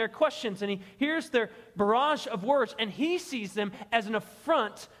taunts and their questions, and he hears their barrage of words, and he sees them as an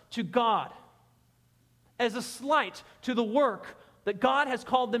affront to God, as a slight to the work that God has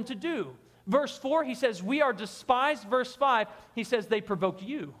called them to do. Verse 4, he says, we are despised. Verse 5, he says, they provoked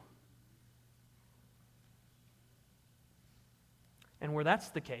you. And where that's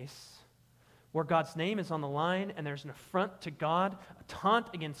the case, where God's name is on the line and there's an affront to God, a taunt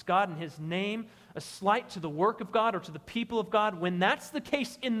against God and his name, a slight to the work of God or to the people of God, when that's the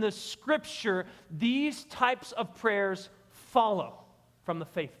case in the Scripture, these types of prayers follow from the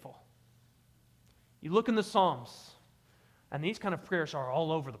faithful. You look in the Psalms, and these kind of prayers are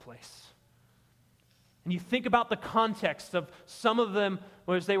all over the place. And you think about the context of some of them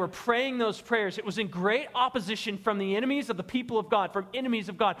as they were praying those prayers. It was in great opposition from the enemies of the people of God, from enemies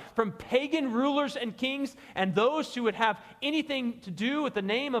of God, from pagan rulers and kings, and those who would have anything to do with the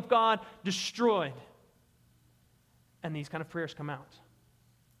name of God destroyed. And these kind of prayers come out.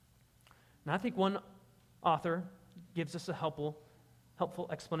 And I think one author gives us a helpful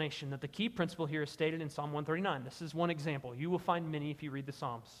explanation that the key principle here is stated in Psalm 139. This is one example. You will find many if you read the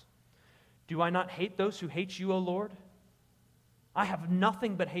Psalms. Do I not hate those who hate you, O Lord? I have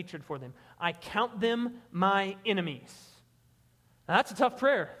nothing but hatred for them. I count them my enemies. Now, that's a tough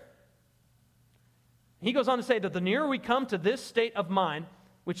prayer. He goes on to say that the nearer we come to this state of mind,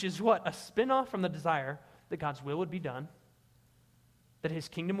 which is what? A spin-off from the desire that God's will would be done, that his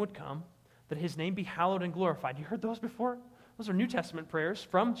kingdom would come, that his name be hallowed and glorified. You heard those before? Those are New Testament prayers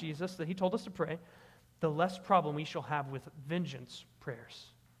from Jesus that he told us to pray. The less problem we shall have with vengeance prayers.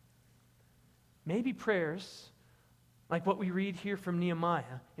 Maybe prayers like what we read here from Nehemiah,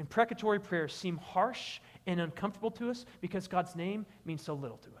 imprecatory prayers, seem harsh and uncomfortable to us because God's name means so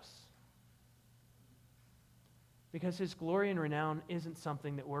little to us. Because his glory and renown isn't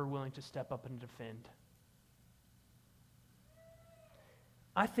something that we're willing to step up and defend.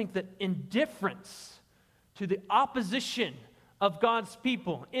 I think that indifference to the opposition of God's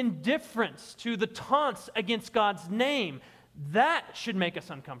people, indifference to the taunts against God's name, that should make us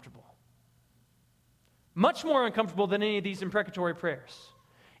uncomfortable. Much more uncomfortable than any of these imprecatory prayers.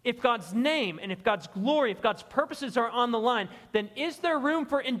 If God's name and if God's glory, if God's purposes are on the line, then is there room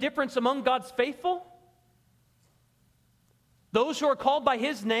for indifference among God's faithful? Those who are called by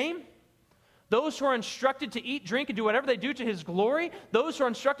his name? Those who are instructed to eat, drink, and do whatever they do to his glory? Those who are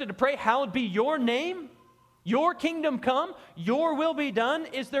instructed to pray, hallowed be your name? Your kingdom come? Your will be done?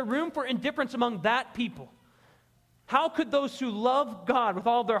 Is there room for indifference among that people? How could those who love God with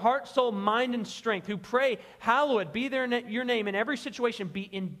all their heart, soul, mind, and strength, who pray, hallowed be your name in every situation, be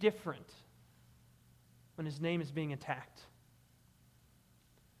indifferent when his name is being attacked?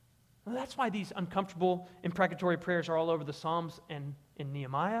 Well, that's why these uncomfortable imprecatory prayers are all over the Psalms and in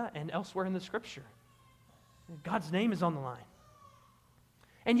Nehemiah and elsewhere in the Scripture. God's name is on the line.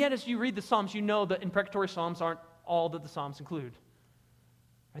 And yet, as you read the Psalms, you know that imprecatory Psalms aren't all that the Psalms include.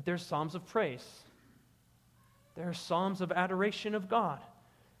 Right? There's Psalms of praise. There are psalms of adoration of God.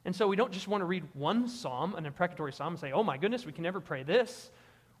 And so we don't just want to read one psalm, an imprecatory psalm, and say, oh my goodness, we can never pray this.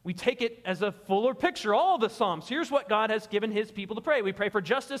 We take it as a fuller picture, all the psalms. Here's what God has given his people to pray. We pray for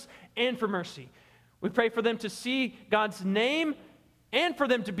justice and for mercy. We pray for them to see God's name and for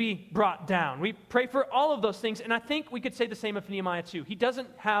them to be brought down. We pray for all of those things, and I think we could say the same of Nehemiah too. He doesn't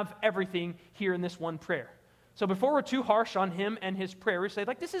have everything here in this one prayer. So before we're too harsh on him and his prayer, we say,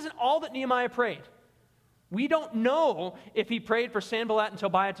 this isn't all that Nehemiah prayed. We don't know if he prayed for Sanballat and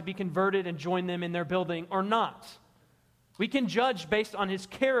Tobiah to be converted and join them in their building or not. We can judge based on his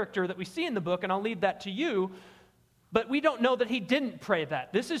character that we see in the book, and I'll leave that to you, but we don't know that he didn't pray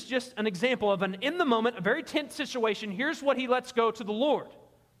that. This is just an example of an in-the-moment, a very tense situation. Here's what he lets go to the Lord.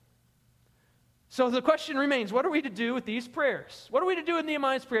 So the question remains, what are we to do with these prayers? What are we to do with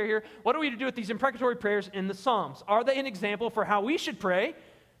Nehemiah's prayer here? What are we to do with these imprecatory prayers in the Psalms? Are they an example for how we should pray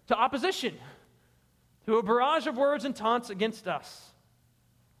to opposition, to a barrage of words and taunts against us?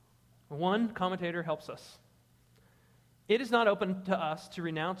 One commentator helps us. It is not open to us to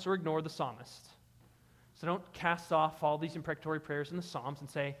renounce or ignore the psalmist. So don't cast off all these imprecatory prayers in the Psalms and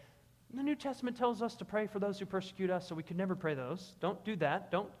say, the New Testament tells us to pray for those who persecute us, so we could never pray those. Don't do that.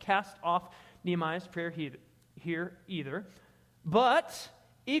 Don't cast off Nehemiah's prayer here either. But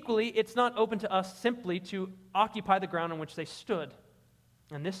equally, it's not open to us simply to occupy the ground on which they stood.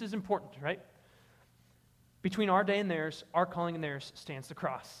 And this is important, right? Between our day and theirs, our calling and theirs stands the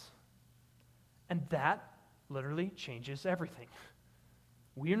cross. And that literally changes everything.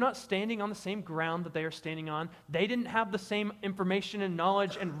 We are not standing on the same ground that they are standing on. They didn't have the same information and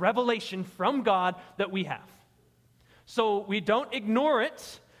knowledge and revelation from God that we have. So we don't ignore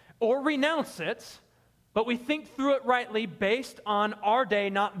it or renounce it, but we think through it rightly based on our day,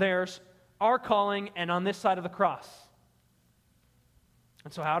 not theirs, our calling, and on this side of the cross.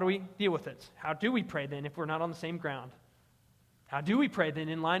 And so how do we deal with it? How do we pray then if we're not on the same ground? How do we pray then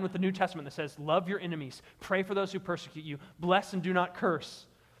in line with the New Testament that says, love your enemies, pray for those who persecute you, bless and do not curse,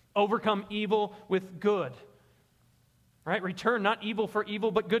 overcome evil with good, right? Return not evil for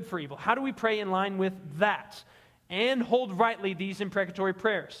evil, but good for evil. How do we pray in line with that and hold rightly these imprecatory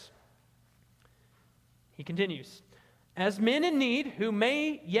prayers? He continues, as men in need who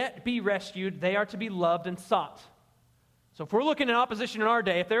may yet be rescued, they are to be loved and sought. So if we're looking at opposition in our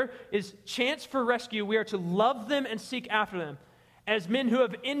day, if there is chance for rescue, we are to love them and seek after them. As men who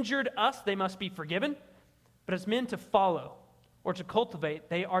have injured us, they must be forgiven. But as men to follow or to cultivate,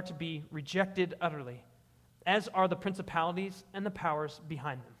 they are to be rejected utterly, as are the principalities and the powers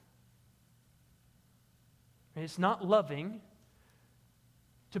behind them. It's not loving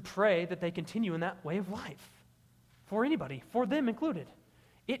to pray that they continue in that way of life for anybody, for them included.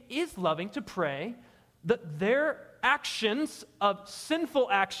 It is loving to pray that their actions of sinful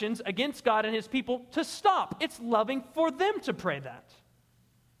actions against God and his people to stop. It's loving for them to pray that.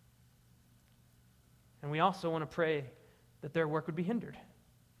 And we also want to pray that their work would be hindered.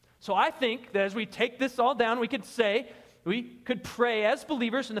 So I think that as we take this all down, we could pray as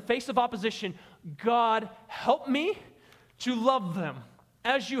believers in the face of opposition, God, help me to love them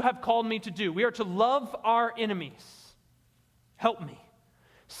as you have called me to do. We are to love our enemies. Help me.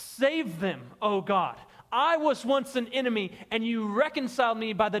 Save them, O God. I was once an enemy, and you reconciled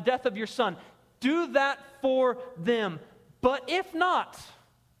me by the death of your Son. Do that for them. But if not,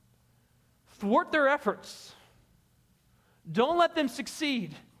 thwart their efforts. Don't let them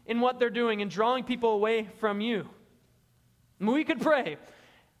succeed in what they're doing and drawing people away from you. We could pray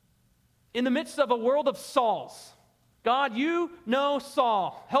in the midst of a world of Sauls. God, you know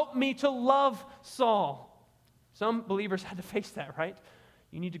Saul. Help me to love Saul. Some believers had to face that, right?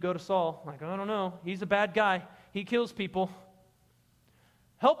 You need to go to Saul. Like, I don't know. He's a bad guy. He kills people.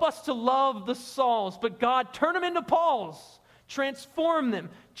 Help us to love the Sauls, but God, turn them into Pauls. Transform them,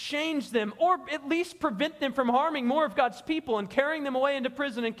 change them, or at least prevent them from harming more of God's people and carrying them away into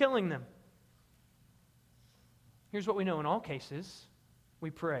prison and killing them. Here's what we know in all cases.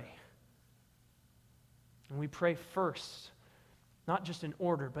 We pray. And we pray first, not just in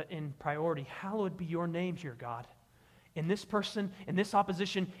order, but in priority. Hallowed be your name here, God. In this person, in this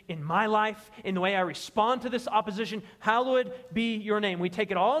opposition, in my life, in the way I respond to this opposition, hallowed be your name. We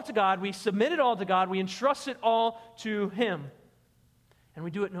take it all to God, we submit it all to God, we entrust it all to him. And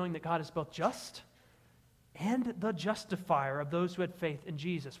we do it knowing that God is both just and the justifier of those who had faith in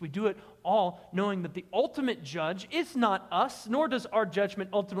Jesus. We do it all knowing that the ultimate judge is not us, nor does our judgment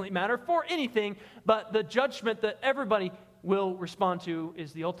ultimately matter for anything, but the judgment that everybody will respond to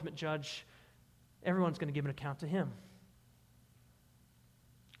is the ultimate judge. Everyone's going to give an account to him.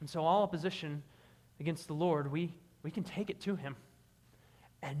 And so all opposition against the Lord, we can take it to him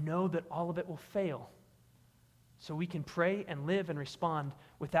and know that all of it will fail. So we can pray and live and respond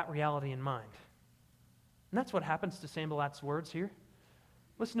with that reality in mind. And that's what happens to Sanballat's words here.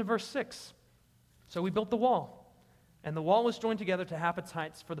 Listen to verse 6. So we built the wall, and the wall was joined together to half its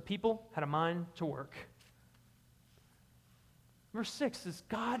heights, for the people had a mind to work. Verse 6 is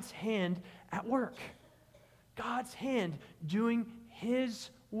God's hand at work. God's hand doing his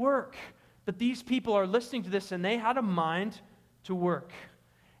work. That these people are listening to this and they had a mind to work.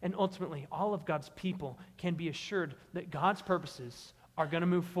 And ultimately, all of God's people can be assured that God's purposes are going to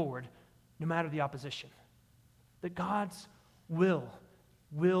move forward no matter the opposition. That God's will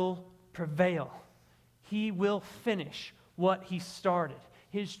prevail. He will finish what he started.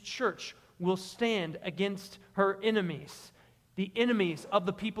 His church will stand against her enemies. The enemies of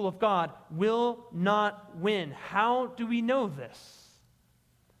the people of God will not win. How do we know this?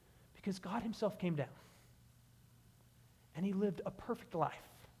 Because God himself came down. And he lived a perfect life.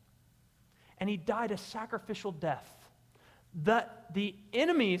 And he died a sacrificial death. That the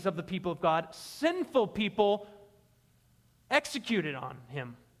enemies of the people of God, sinful people, executed on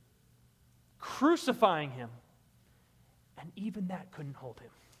him, crucifying him. And even that couldn't hold him.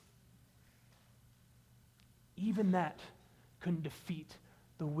 Even that couldn't defeat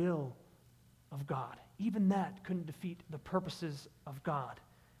the will of God. Even that couldn't defeat the purposes of God.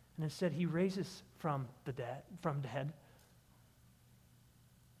 And instead, he raises from the dead,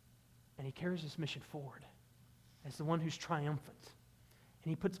 and he carries his mission forward as the one who's triumphant. And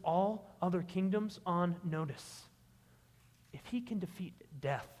he puts all other kingdoms on notice. If he can defeat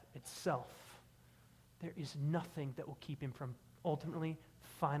death itself, there is nothing that will keep him from ultimately,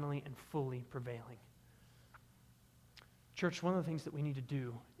 finally, and fully prevailing. Church, one of the things that we need to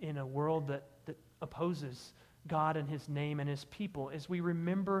do in a world that opposes God and his name and his people is we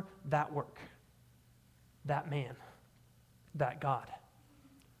remember that work, that man, that God.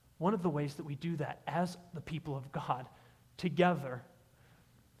 One of the ways that we do that as the people of God together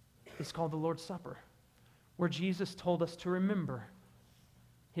is called the Lord's Supper, where Jesus told us to remember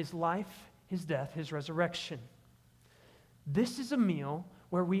his life, his death, his resurrection. This is a meal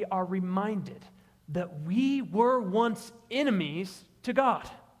where we are reminded that we were once enemies to God.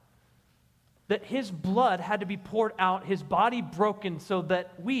 That his blood had to be poured out, his body broken, so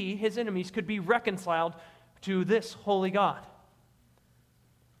that we, his enemies, could be reconciled to this holy God.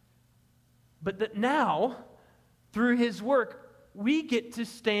 But that now, through his work, we get to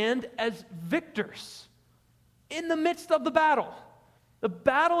stand as victors in the midst of the battle. The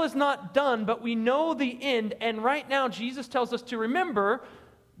battle is not done, but we know the end, and right now Jesus tells us to remember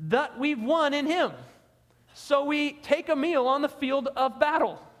that we've won in him. So we take a meal on the field of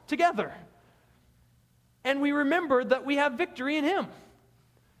battle together. And we remember that we have victory in him.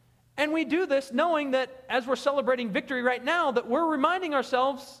 And we do this knowing that as we're celebrating victory right now, that we're reminding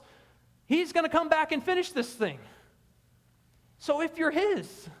ourselves he's going to come back and finish this thing. So if you're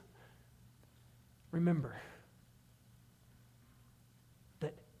his, remember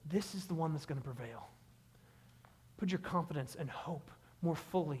that this is the one that's going to prevail. Put your confidence and hope more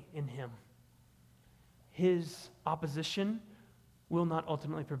fully in him. His opposition will not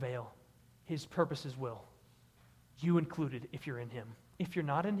ultimately prevail. His purposes will. You included if you're in him. If you're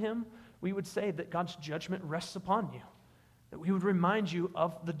not in him, we would say that God's judgment rests upon you. That we would remind you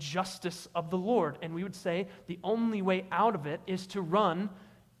of the justice of the Lord. And we would say the only way out of it is to run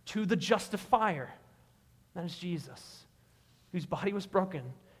to the justifier. That is Jesus, whose body was broken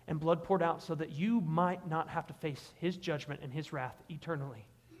and blood poured out so that you might not have to face his judgment and his wrath eternally.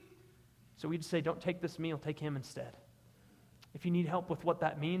 So we'd say, don't take this meal, take him instead. If you need help with what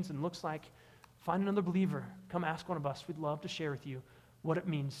that means and looks like, find another believer. Come ask one of us. We'd love to share with you what it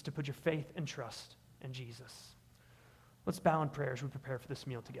means to put your faith and trust in Jesus. Let's bow in prayer as we prepare for this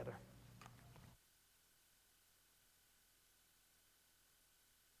meal together.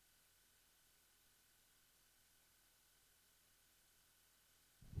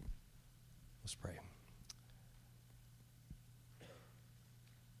 Let's pray.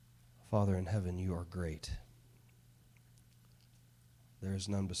 Father in heaven, you are great. There is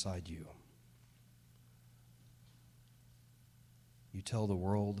none beside you. You tell the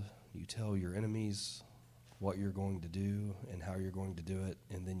world, you tell your enemies what you're going to do and how you're going to do it,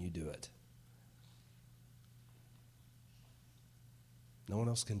 and then you do it. No one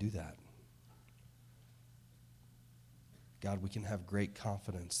else can do that. God, we can have great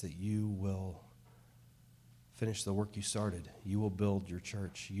confidence that you will finish the work you started. You will build your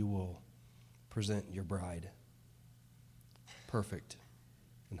church. You will present your bride perfect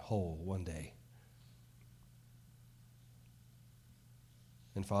and whole one day.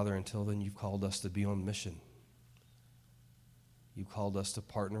 And Father, until then, you've called us to be on mission. You called us to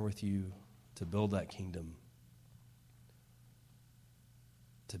partner with you to build that kingdom,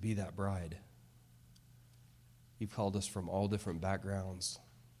 to be that bride. You've called us from all different backgrounds,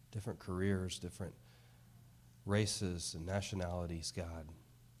 different careers, different races and nationalities, God.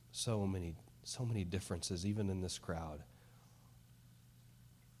 So many differences, even in this crowd.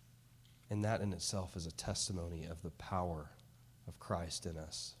 And that in itself is a testimony of the power of Christ in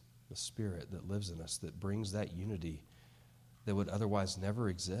us, the Spirit that lives in us, that brings that unity that would otherwise never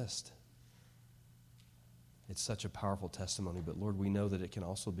exist. It's such a powerful testimony, but Lord, we know that it can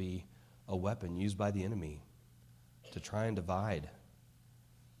also be a weapon used by the enemy to try and divide.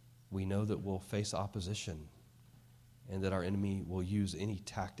 We know that we'll face opposition and that our enemy will use any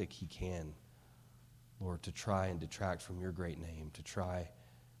tactic he can, Lord, to try and detract from your great name, to try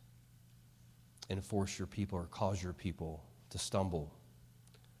and force your people or cause your people to stumble.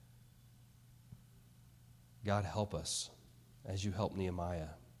 God, help us as you help Nehemiah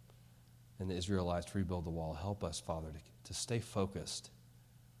and the Israelites rebuild the wall. Help us, Father, to stay focused,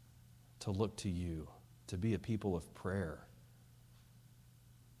 to look to you, to be a people of prayer,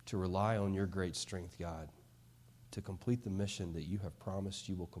 to rely on your great strength, God, to complete the mission that you have promised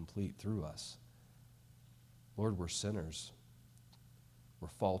you will complete through us. Lord, we're sinners. We're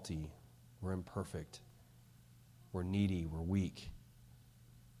faulty. We're imperfect. We're needy. We're weak.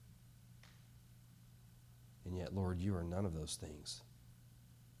 And yet, Lord, you are none of those things.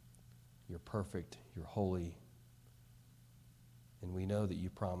 You're perfect. You're holy. And we know that you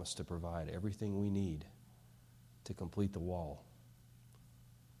promise to provide everything we need to complete the wall,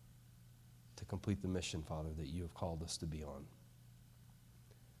 to complete the mission, Father, that you have called us to be on.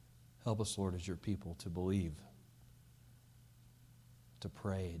 Help us, Lord, as your people, to believe, to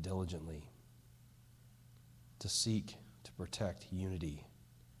pray diligently, to seek to protect unity,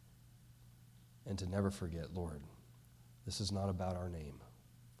 and to never forget, Lord, this is not about our name.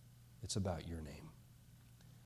 It's about your name.